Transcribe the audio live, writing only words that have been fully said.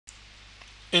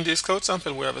In this code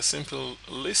sample, we have a simple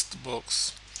list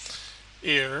box.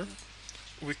 Here,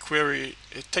 we query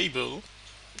a table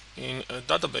in a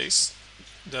database,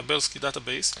 the Belsky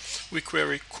database. We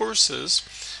query courses,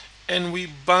 and we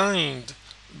bind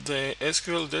the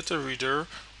SQL data reader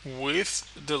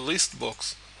with the list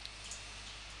box.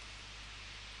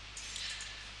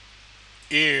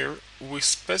 Here, we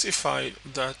specify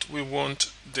that we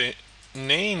want the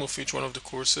name of each one of the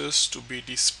courses to be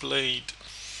displayed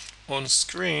on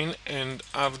screen and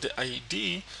have the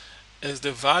ID as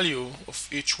the value of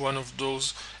each one of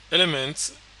those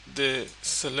elements the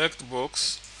select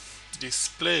box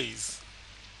displays,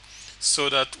 so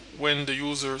that when the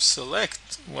user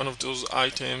selects one of those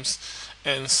items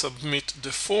and submit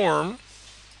the form,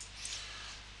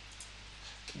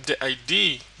 the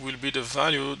ID will be the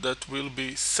value that will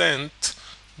be sent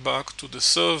back to the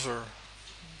server.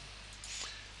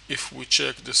 If we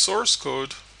check the source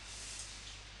code,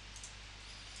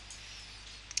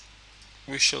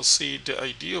 we shall see the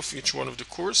ID of each one of the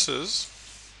courses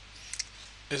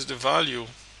is the value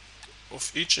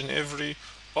of each and every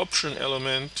option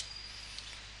element,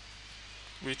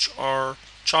 which are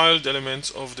child elements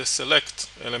of the select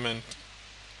element.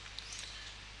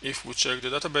 If we check the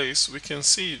database, we can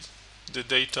see the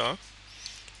data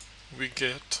we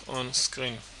get on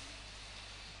screen.